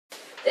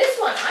This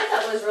one I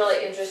thought was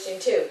really interesting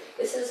too.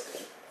 This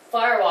is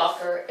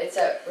Firewalker. It's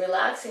a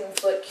relaxing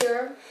foot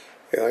cure.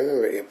 Yeah, I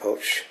remember your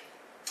pouch.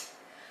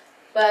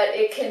 But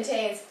it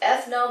contains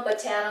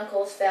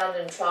ethnobotanicals found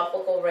in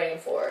tropical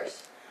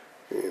rainforests.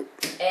 Yeah.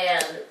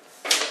 And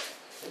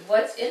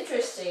what's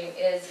interesting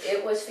is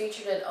it was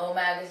featured in O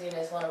Magazine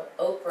as one of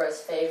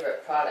Oprah's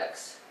favorite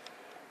products.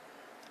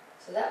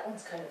 So that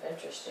one's kind of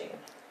interesting.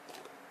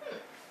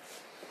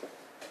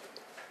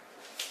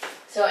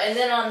 So, and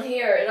then on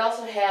here, it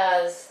also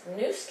has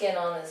new skin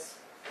on this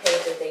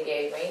page that they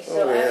gave me.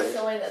 So I have a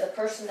feeling that the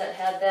person that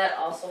had that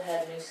also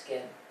had new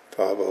skin.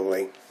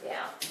 Probably.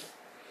 Yeah.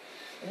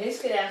 New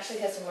Skin actually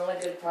has some really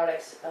good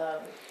products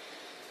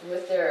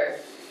with their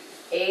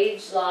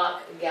Age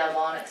Lock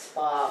Galvanic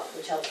Spa,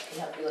 which can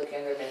help you look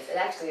younger. It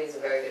actually is a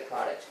very good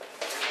product.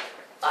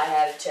 I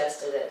have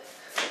tested it.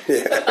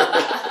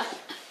 Yeah.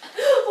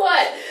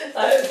 What?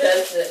 I have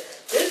tested it.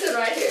 This one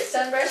right here,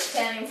 Sunbrush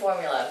Tanning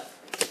Formula.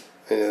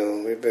 I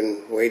know, we've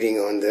been waiting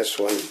on this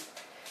one.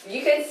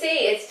 You can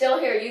see it's still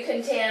here. You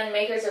can tan,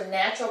 makers of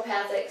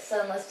naturopathic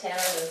sunless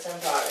tanners and sun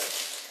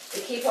products. The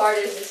key part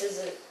is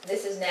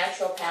this is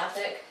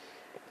naturopathic.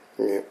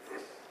 Yeah.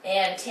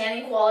 And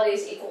tanning quality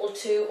is equal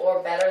to or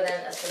better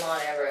than a salon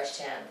airbrush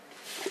tan.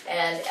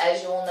 And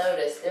as you will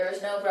notice, there is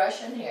no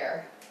brush in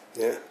here.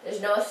 Yeah. There's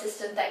no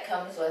assistant that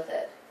comes with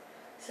it.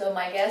 So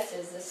my guess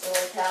is this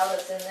little towel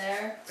that's in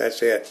there.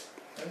 That's it.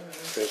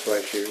 Mm-hmm. That's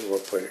why she will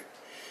put it.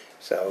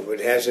 So,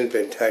 but it hasn't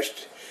been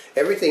touched.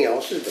 Everything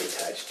else has been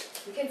touched.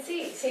 You can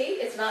see,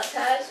 it's not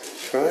touched.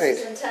 That's right.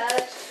 This isn't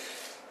touched.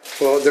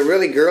 Well, the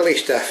really girly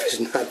stuff has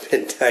not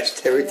been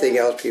touched. Everything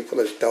else people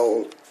have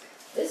told.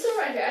 This one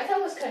right here, I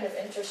thought was kind of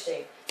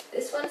interesting.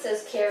 This one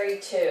says Carry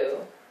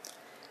 2.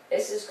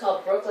 This is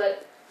called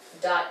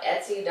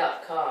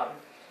brooklet.etsy.com.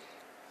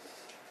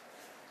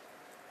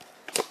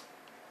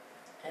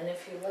 And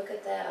if you look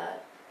at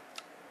that,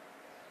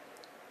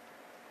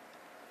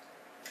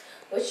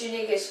 what's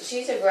unique is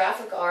she's a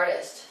graphic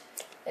artist.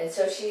 And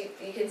so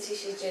you can see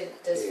she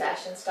does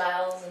fashion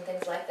styles and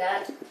things like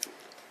that.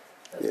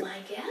 But my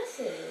guess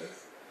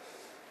is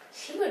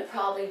she would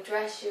probably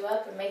dress you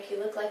up and make you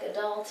look like a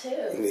doll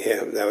too.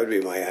 Yeah, that would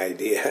be my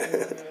idea.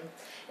 Mm-hmm.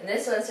 And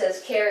this one says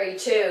Carrie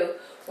 2,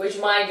 which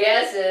my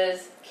guess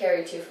is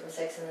Carrie 2 from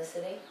Sex and the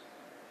City.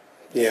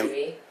 Yeah.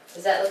 Maybe.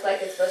 Does that look like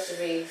it's supposed to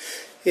be?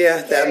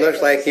 Yeah, that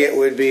looks like it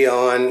would be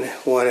on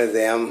one of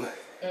them.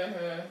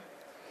 Mm-hmm.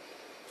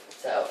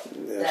 So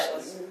that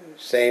was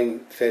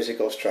same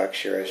physical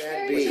structure as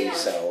B.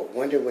 So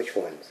wonder which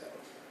one. So.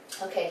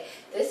 Okay,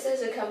 this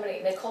is a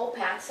company, Nicole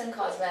Paxson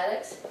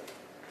Cosmetics.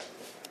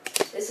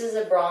 This is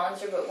a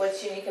bronzer, but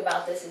what's unique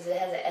about this is it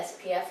has an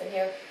SPF in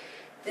here.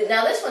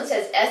 Now this one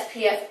says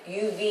SPF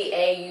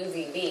UVA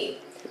UVB,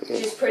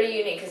 which is pretty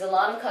unique because a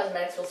lot of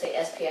cosmetics will say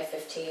SPF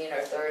 15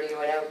 or 30 or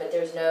whatever, but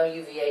there's no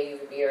UVA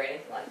UVB or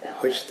anything like that.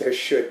 Which there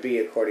should be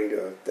according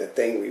to the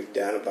thing we've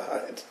done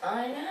about it.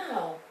 I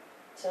know.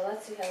 So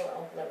let's see how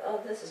we'll open it. Oh,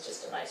 this is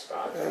just a nice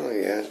bronzer. Oh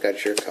yeah, it's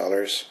got your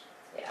colors.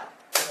 Yeah,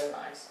 they're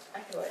nice. I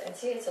can wear it. And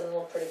see, it's a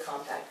little pretty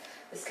compact.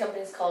 This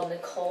company is called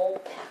Nicole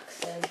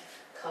Paxson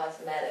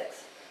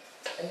Cosmetics.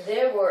 And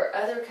there were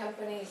other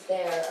companies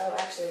there. Oh,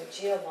 actually,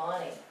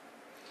 Giovanni.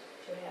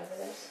 Do we have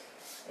this?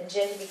 And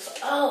Jenny B.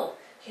 Oh,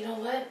 you know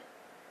what?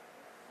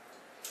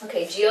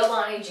 Okay,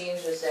 Giovanni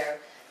Jeans was there.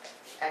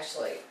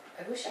 Actually,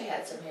 I wish I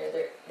had some here.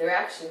 They're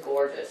actually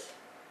gorgeous.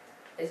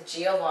 It's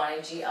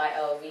Giovanni,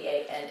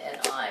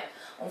 Giovanni.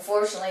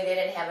 Unfortunately, they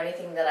didn't have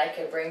anything that I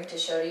could bring to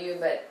show to you,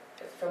 but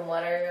from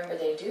what I remember,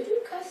 they do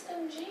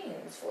custom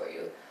jeans for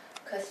you.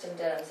 Custom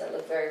denims that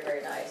look very,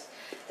 very nice.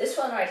 This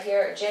one right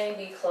here, Jenny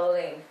B.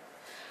 Clothing.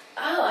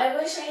 Oh, I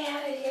wish I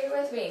had it here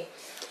with me.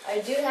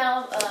 I do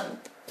have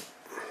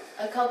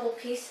a couple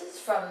pieces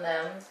from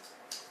them.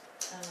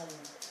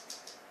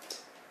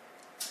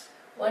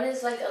 One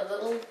is like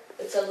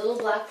it's a little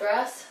black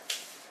dress,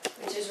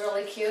 which is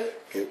really cute.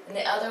 And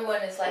the other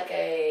one is like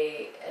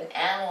an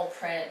animal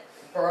print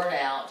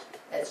burnout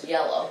that's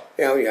yellow.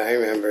 Oh yeah, I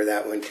remember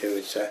that one too.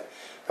 It's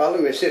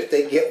problem is if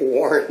they get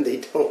worn, they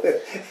don't.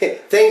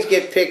 Things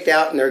get picked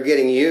out and they're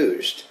getting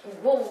used.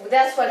 Well,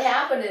 that's what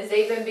happened is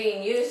they've been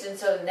being used, and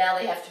so now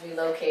they have to be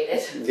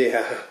located.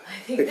 Yeah, I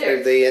think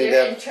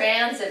they're in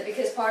transit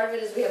because part of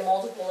it is we have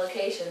multiple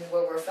locations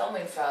where we're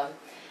filming from,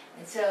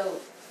 and so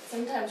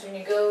sometimes when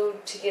you go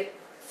to get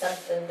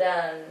something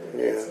done,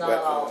 it's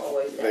not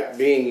always there. But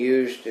being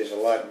used is a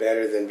lot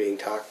better than being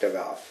talked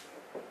about.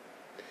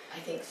 I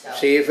think so.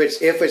 See, if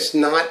it's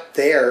not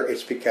there,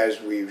 it's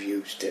because we've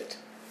used it.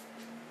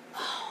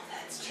 Oh,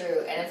 that's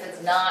true. And if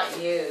it's not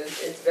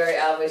used, it's very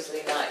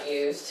obviously not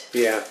used.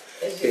 Yeah,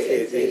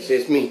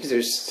 it means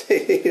there's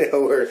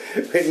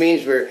it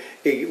means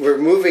we're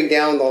moving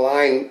down the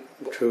line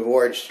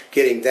towards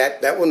getting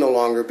that will no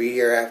longer be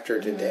here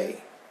after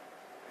today.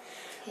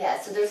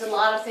 Yeah, so there's a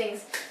lot of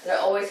things that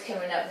are always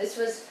coming up. This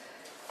was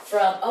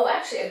from,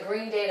 actually, a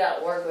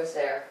greenday.org was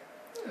there.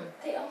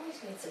 They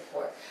always need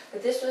support.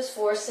 But this was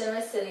for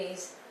Cinema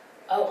City's,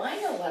 I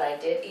know what I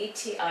did,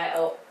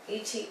 ETOIX,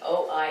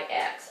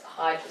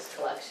 Hodges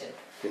Collection.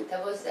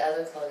 That was the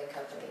other clothing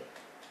company.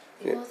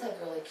 They both have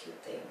really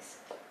cute things.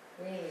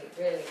 Really,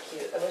 really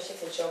cute. I wish I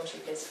could show them to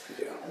you because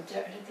I'm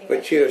trying to think.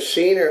 But you have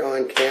seen her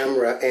on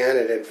camera and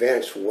at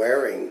events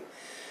wearing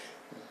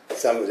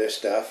some of this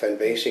stuff, and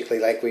basically,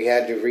 like, we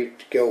had to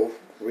go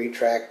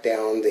retrack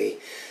down the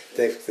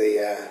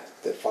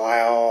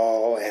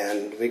file,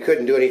 and we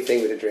couldn't do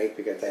anything with the drink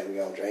because then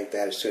we all drank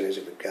that as soon as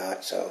it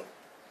got. So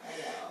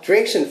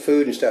drinks and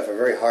food and stuff are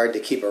very hard to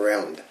keep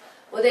around.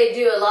 Well, they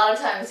do a lot of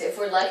times. If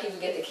we're lucky, we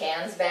get the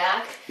cans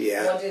back.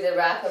 Yeah. We'll do the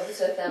wrap-ups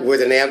with them.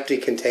 With an empty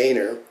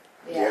container.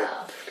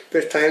 Yeah.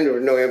 There's time there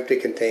was no empty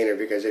container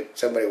because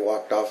somebody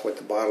walked off with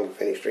the bottle and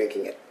finished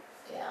drinking it.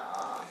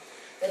 Yeah.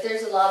 But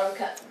there's a lot of,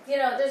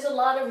 there's a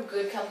lot of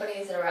good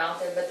companies that are out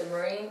there, but the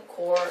Marine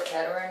Corps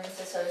Veterans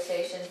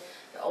Association,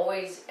 they're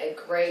always a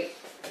great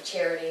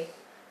charity.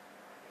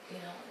 You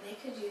know, they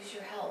could use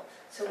your help.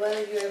 So whether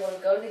you're able to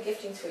go to the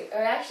gifting suite,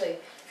 or actually,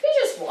 if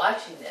you're just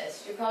watching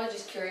this, you're probably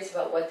just curious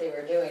about what they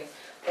were doing,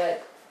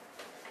 but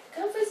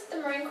go visit the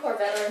Marine Corps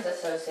Veterans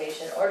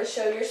Association, or to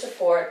show your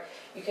support,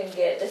 you can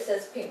get, this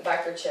says pink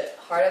microchip,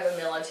 Heart of a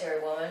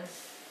Military Woman.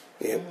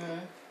 Yep.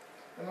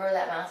 Remember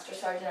that Master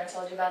Sergeant I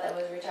told you about that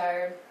was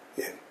retired?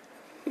 Yeah.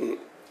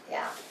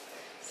 Yeah.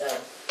 So,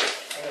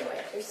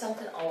 anyway, there's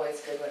something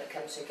always good when it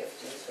comes to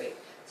gifting suite.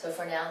 So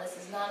for now, this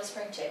is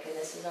Notaspringchick, and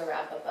this is our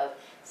wrap-up of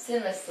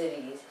Cinema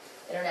City's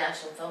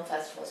International Film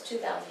Festival's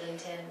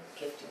 2010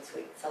 Gifting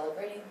Suite,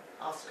 celebrating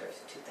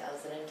Oscars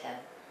 2010.